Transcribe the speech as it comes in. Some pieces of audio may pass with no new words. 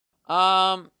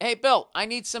Hey, Bill, I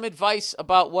need some advice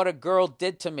about what a girl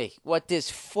did to me. What this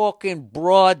fucking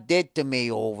broad did to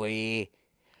me over here.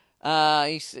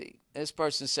 You see, this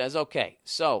person says, okay,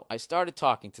 so I started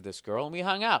talking to this girl and we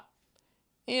hung out.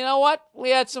 You know what? We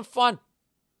had some fun.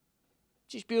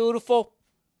 She's beautiful.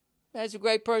 Has a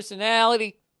great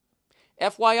personality.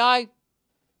 FYI,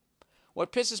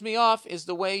 what pisses me off is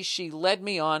the way she led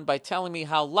me on by telling me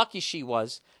how lucky she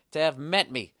was to have met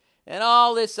me and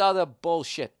all this other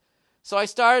bullshit. So I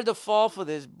started to fall for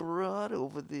this broad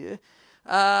over there.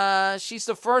 She's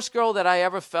the first girl that I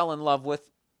ever fell in love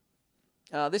with.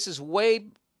 This is way.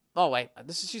 Oh wait,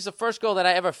 she's the first girl that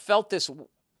I ever felt this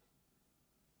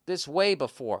way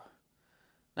before.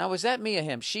 Now was that me or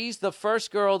him? She's the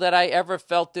first girl that I ever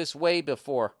felt this way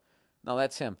before. No,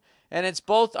 that's him. And it's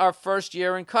both our first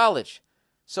year in college.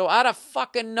 So out of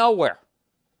fucking nowhere,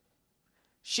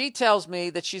 she tells me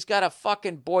that she's got a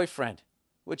fucking boyfriend,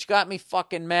 which got me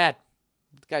fucking mad.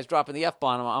 The guy's dropping the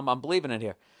F-bomb. I'm believing it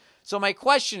here. So my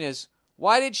question is,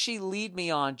 why did she lead me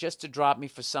on just to drop me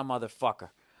for some other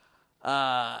fucker?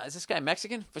 Is this guy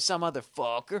Mexican? For some other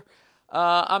fucker?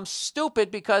 I'm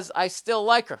stupid because I still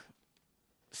like her.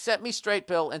 Set me straight,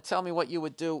 Bill, and tell me what you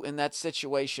would do in that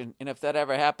situation, and if that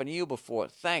ever happened to you before.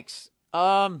 Thanks.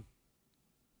 Oh,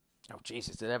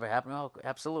 Jesus, did it ever happen? Oh,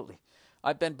 absolutely.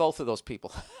 I've been both of those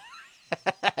people.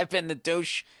 I've been the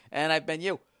douche, and I've been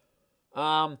you.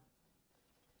 All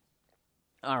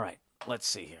right, let's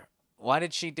see here. Why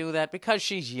did she do that? Because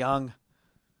she's young.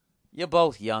 You're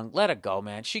both young. Let her go,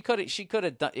 man. She could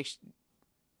have done.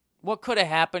 What could have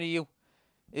happened to you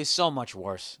is so much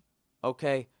worse.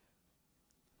 Okay.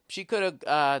 She could have,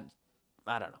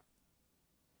 I don't know.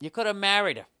 You could have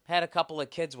married her, had a couple of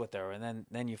kids with her, and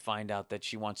then you find out that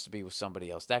she wants to be with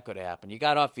somebody else. That could have happened. You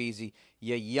got off easy.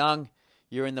 You're young.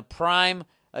 You're in the prime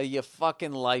of your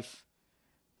fucking life.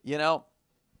 You know,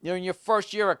 you're in your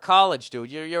first year of college, dude.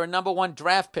 You're a number one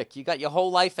draft pick. You got your whole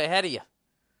life ahead of you.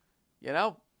 You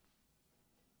know?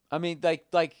 I mean, like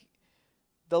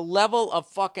the level of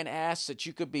fucking ass that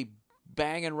you could be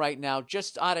banging right now,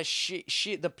 just out of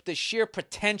the sheer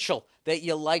potential that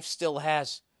your life still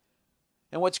has.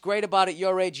 And what's great about at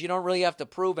your age, you don't really have to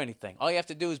prove anything. All you have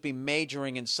to do is be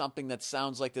majoring in something that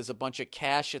sounds like there's a bunch of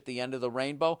cash at the end of the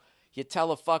rainbow. You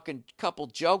tell a fucking couple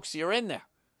jokes, you're in there.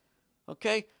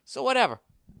 Okay? So whatever.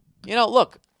 You know,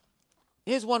 look,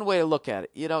 here's one way to look at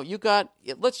it. You know,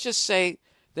 let's just say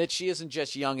that she isn't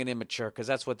just young and immature, because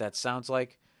that's what that sounds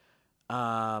like.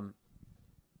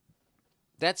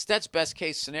 That's best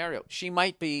case scenario. She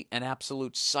might be an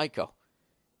absolute psycho,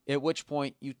 at which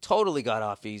point you totally got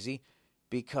off easy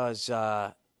because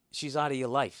she's out of your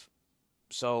life.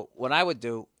 So what I would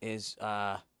do is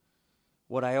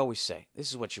what I always say. This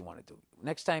is what you want to do.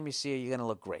 Next time you see her, you're going to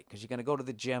look great because you're going to go to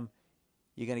the gym.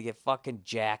 You're going to get fucking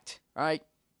jacked, all right?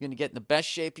 You're going to get in the best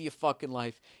shape of your fucking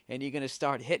life, and you're going to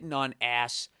start hitting on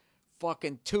ass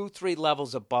fucking 2-3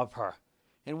 levels above her.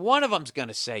 And one of them's going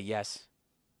to say yes.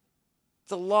 It's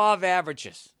the law of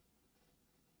averages.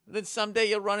 Then someday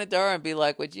you'll run into her and be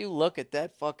like, would you look at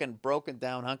that fucking broken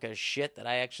down hunk of shit that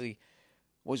I actually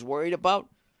was worried about?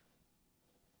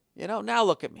 You know, now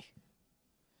look at me.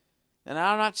 And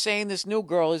I'm not saying this new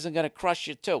girl isn't going to crush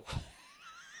you too.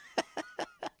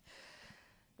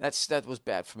 That was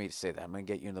bad for me to say that. I'm going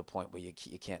to get you to the point where you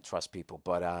can't trust people.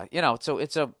 But, you know, so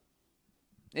it's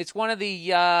one of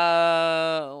the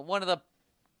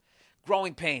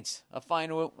growing pains of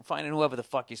finding whoever the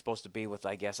fuck you're supposed to be with,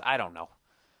 I guess. I don't know.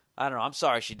 I'm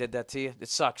sorry she did that to you. It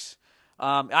sucks.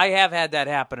 I have had that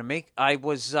happen to me. I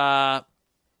was, how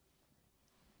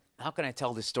can I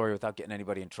tell this story without getting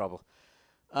anybody in trouble?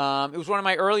 It was one of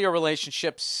my earlier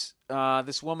relationships.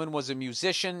 This woman was a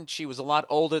musician. She was a lot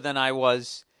older than I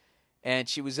was, and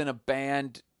she was in a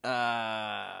band,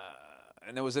 and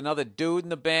there was another dude in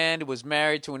the band who was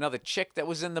married to another chick that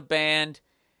was in the band.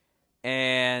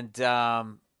 And,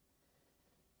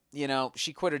 you know,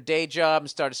 she quit her day job and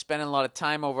started spending a lot of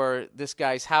time over this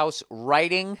guy's house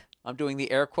writing. I'm doing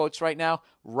the air quotes right now.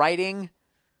 Writing.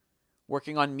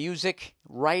 Working on music.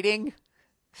 Writing.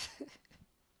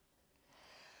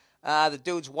 The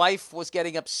dude's wife was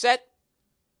getting upset.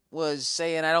 Was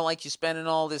saying, I don't like you spending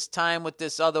all this time with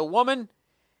this other woman.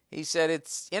 He said,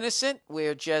 it's innocent.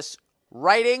 We're just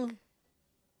writing.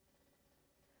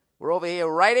 We're over here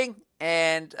writing.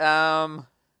 And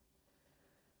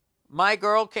my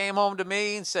girl came home to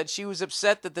me and said she was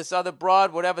upset that this other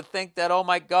broad would ever think that, oh,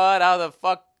 my God, how the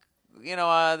fuck, you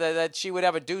know, that she would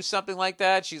ever do something like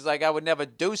that. She's like, I would never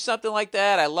do something like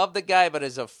that. I love the guy, but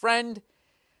as a friend,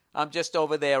 I'm just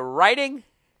over there writing.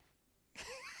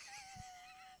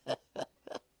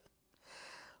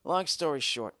 Long story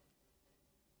short,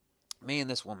 Me and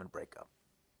this woman break up.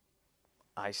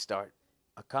 I start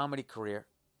a comedy career,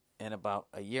 and about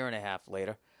a year and a half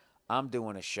later, I'm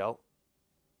doing a show,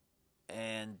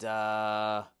 and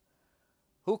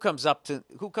who comes up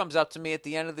to me at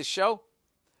the end of the show?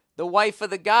 The wife of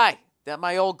the guy that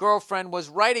my old girlfriend was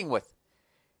writing with.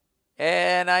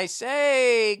 And I say,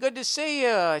 hey, good to see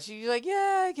you. She's like,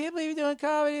 yeah, I can't believe you're doing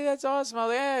comedy. That's awesome. I was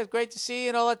like, yeah, it's great to see you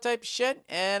and all that type of shit.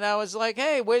 And I was like,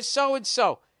 hey, where's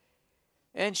so-and-so?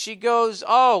 And she goes,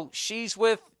 oh, she's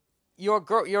with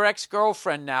your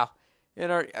ex-girlfriend now.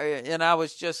 And I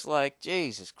was just like,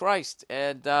 Jesus Christ.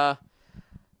 And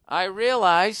I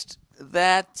realized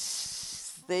that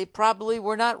they probably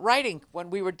were not writing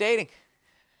when we were dating.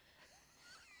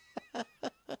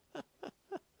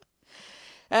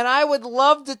 And I would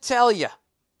love to tell you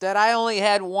that I only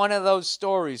had one of those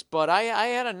stories, but I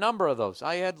had a number of those.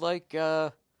 I had like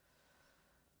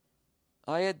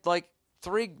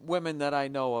 3 women that I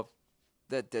know of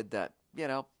that did that,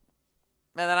 And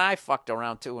then I fucked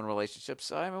around too in relationships.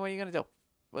 So, I mean, what are you gonna do?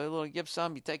 Well, you give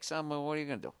some, you take some. What are you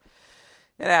gonna do?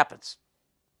 It happens.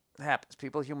 It happens.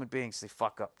 People, human beings, they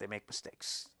fuck up. They make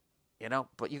mistakes.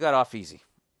 But you got off easy.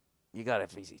 You got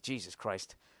off easy. Jesus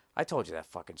Christ. I told you that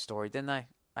fucking story, didn't I?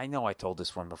 I know I told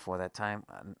this one before that time.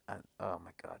 Oh,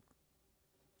 my God.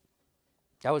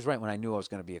 That was right when I knew I was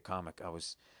going to be a comic.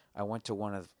 I went to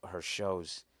one of her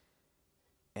shows,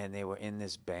 and they were in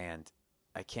this band.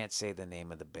 I can't say the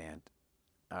name of the band.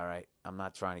 All right? I'm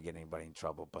not trying to get anybody in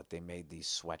trouble, but they made these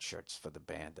sweatshirts for the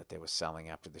band that they were selling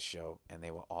after the show, and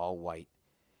they were all white.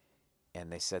 And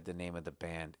they said the name of the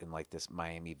band in like this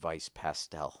Miami Vice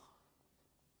pastel.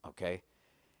 Okay?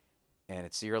 And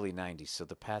it's the early 90s, so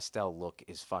the pastel look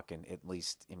is fucking at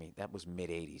least, that was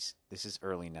mid-80s. This is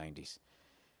early 90s.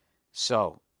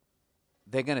 So,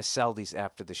 they're going to sell these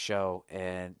after the show,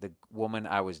 and the woman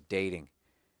I was dating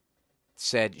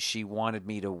said she wanted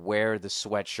me to wear the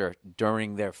sweatshirt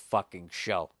during their fucking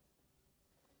show.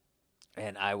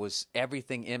 And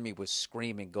everything in me was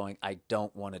screaming, going, I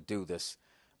don't want to do this.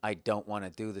 I don't want to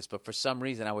do this. But for some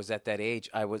reason, I was at that age,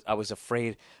 I was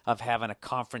afraid of having a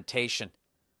confrontation.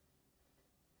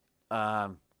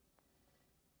 And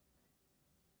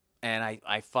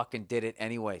I fucking did it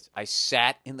anyways. I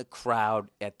sat in the crowd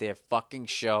at their fucking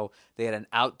show. They had an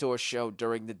outdoor show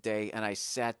during the day, and I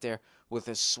sat there with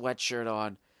a sweatshirt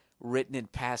on, written in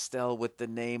pastel with the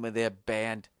name of their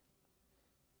band.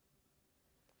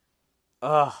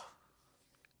 Ugh.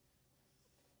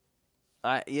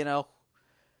 It's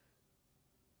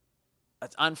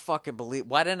unfucking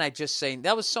believable. Why didn't I just say,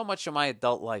 that was so much of my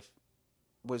adult life,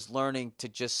 was learning to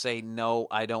just say, no,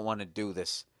 I don't want to do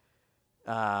this.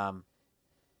 Because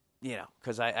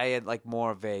I had like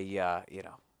more of a,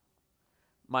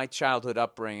 my childhood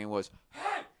upbringing was,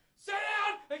 hey, sit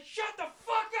down and shut the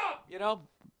fuck up,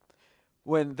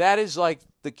 When that is like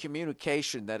the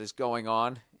communication that is going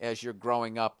on as you're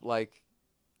growing up, like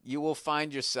you will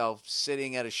find yourself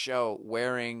sitting at a show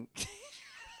wearing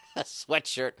a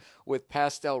sweatshirt with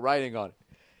pastel writing on it.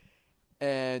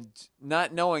 And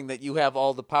not knowing that you have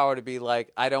all the power to be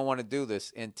like, I don't want to do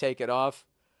this, and take it off,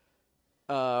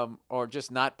 or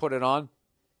just not put it on,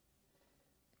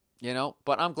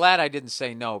 But I'm glad I didn't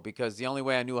say no, because the only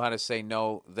way I knew how to say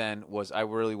no then was I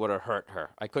really would have hurt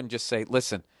her. I couldn't just say,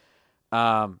 listen,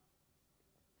 I'm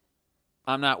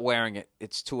not wearing it.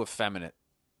 It's too effeminate.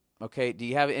 Okay, do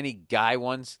you have any guy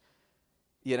ones?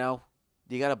 Do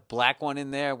you got a black one in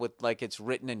there with like it's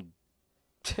written in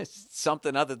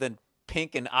something other than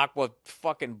pink and aqua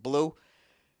fucking blue?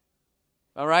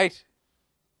 All right.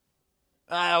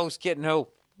 I was kidding. Who?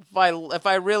 If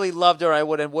I really loved her, I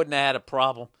wouldn't have had a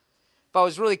problem. If I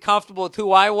was really comfortable with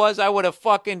who I was, I would have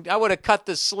cut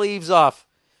the sleeves off.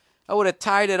 I would have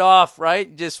tied it off,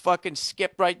 right? Just fucking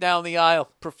skipped right down the aisle,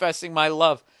 professing my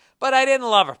love. But I didn't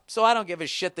love her, so I don't give a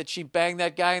shit that she banged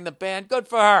that guy in the band. Good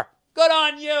for her. Good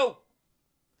on you,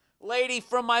 lady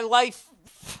from my life,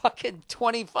 fucking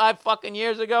 25 fucking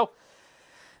years ago.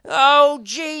 Oh,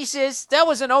 Jesus. That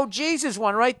was an oh, Jesus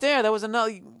one right there. That was the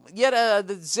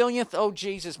zillionth oh,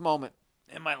 Jesus moment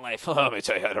in my life. Let me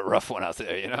tell you, I had a rough one out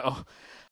there,